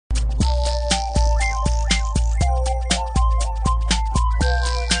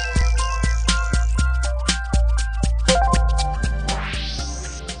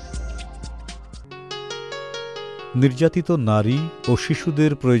নির্যাতিত নারী ও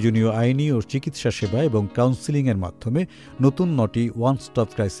শিশুদের প্রয়োজনীয় আইনি ও চিকিৎসা সেবা এবং কাউন্সেলিংয়ের মাধ্যমে নতুন ৯টি ওয়ান স্টপ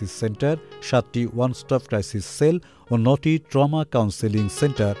ক্রাইসিস সেন্টার, ৭টি ওয়ান স্টপ ক্রাইসিস সেল ও 9টি ট্রমা কাউন্সেলিং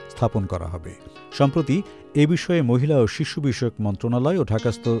সেন্টার স্থাপন করা হবে। সম্প্রতি এ বিষয়ে মহিলা ও শিশু বিষয়ক মন্ত্রণালয় ও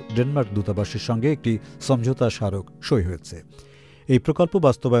ঢাকাস্থ ডেনমার্ক দূতাবাসের সঙ্গে একটি সমঝোতা স্মারক সই হয়েছে। এই প্রকল্প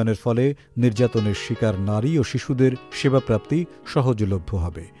বাস্তবায়নের ফলে নির্যাতনের শিকার নারী ও শিশুদের সেবাপ্রাপ্তি সহজলভ্য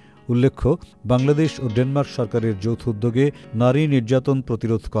হবে। উল্লেখ্য, বাংলাদেশ ও ডেনমার্ক সরকারের যৌথ উদ্যোগে নারী নির্যাতন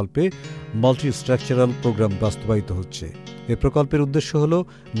প্রতিরোধকল্পে মাল্টি স্ট্রাকচারাল প্রোগ্রাম বাস্তবায়িত হচ্ছে। এ প্রকল্পের উদ্দেশ্য হল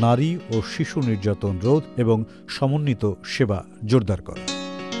নারী ও শিশু নির্যাতন রোধ এবং সমন্বিত সেবা জোরদার করা।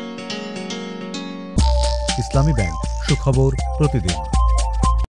 ইসলামী ব্যাংক, সুখবর প্রতিদিন।